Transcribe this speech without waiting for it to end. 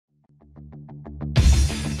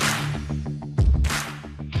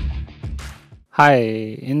Hi,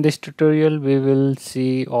 in this tutorial we will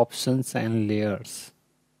see options and layers.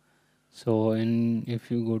 So if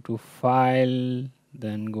you go to file,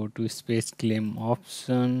 then go to SpaceClaim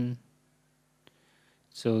option.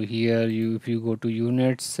 So here if you go to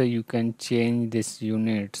units, you can change this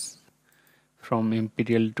units from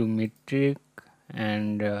imperial to metric,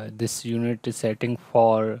 and this unit is setting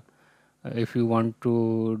for if you want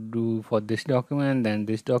to do for this document, then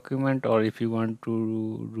this document, or if you want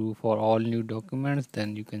to do for all new documents,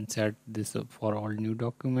 then you can set this up for all new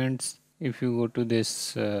documents. If you go to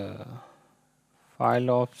this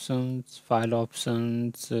file options,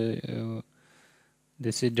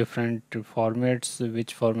 this is different formats,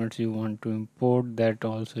 which formats you want to import, that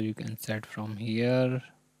also you can set from here.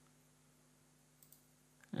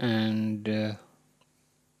 And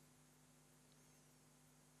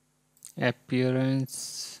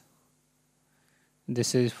appearance,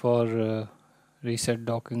 this is for reset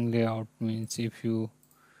docking layout, means if you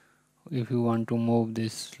want to move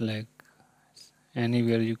this like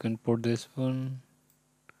anywhere, you can put this one.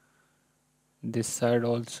 This side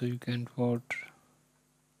also you can put,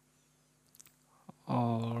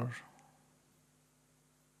 or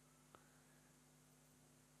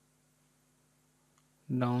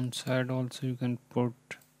downside also you can put.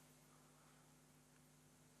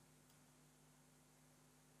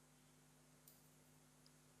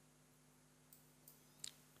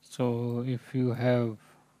 So if you have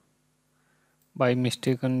by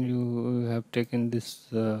mistaken you have taken this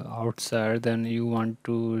outside, then you want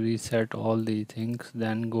to reset all the things,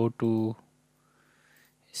 then go to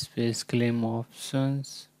SpaceClaim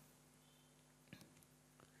options,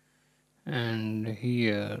 and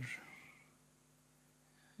here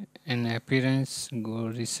in appearance go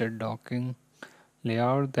reset docking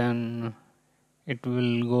layout, then it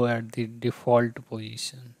will go at the default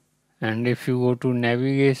position. And if you go to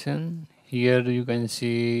navigation, here you can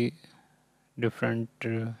see different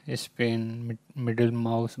span, middle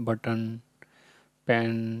mouse button,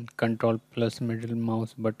 pen, control plus middle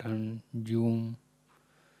mouse button, zoom.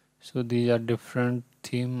 So these are different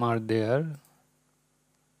theme are there.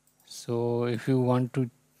 So if you want to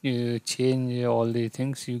change all the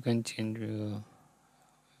things, you can change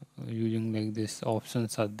using like this,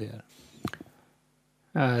 options are there.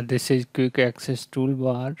 This is quick access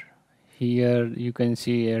toolbar. Here you can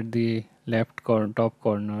see at the left top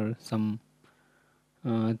corner some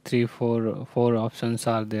four options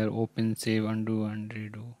are there: open, save, undo, and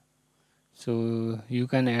redo. So you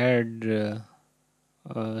can add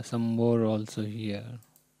some more also here.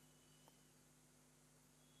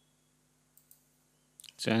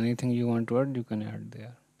 So anything you want to add, you can add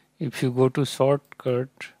there. If you go to shortcut,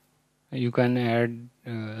 you can add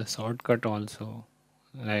shortcut also,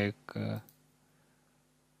 like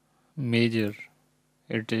measure.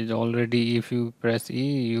 It is already, if you press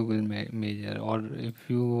E, you will measure. Or if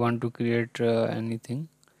you want to create anything,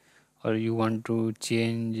 or you want to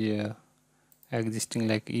change existing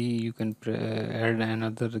like E, you can add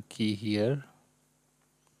another key here.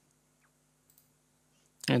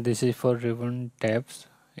 And this is for ribbon tabs.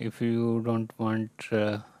 If you don't want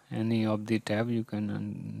any of the tab, you can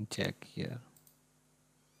uncheck here.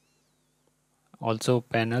 Also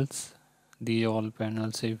panels, the all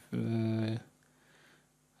panels, if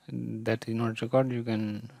that is not required, you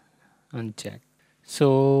can uncheck.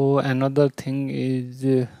 So another thing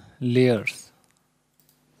is layers.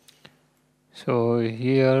 So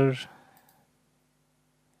here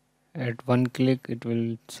at one click it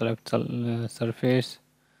will select surface.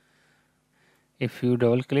 If you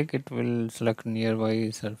double click, it will select nearby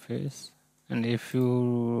surface, and if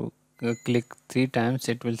you click 3 times,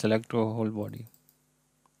 it will select your whole body.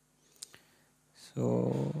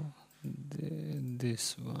 So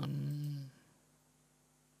this one,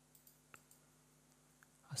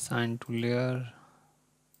 assign to layer.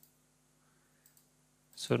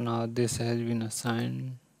 So now this has been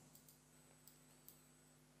assigned.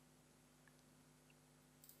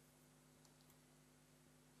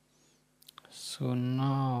 So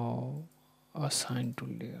now assign to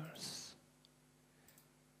layers.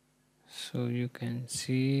 So you can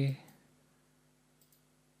see,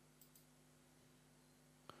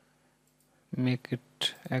 make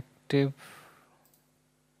it active.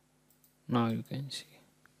 Now you can see.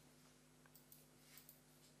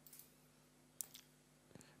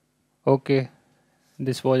 Okay,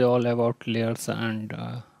 this was all about layers and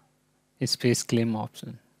SpaceClaim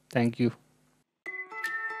option. Thank you.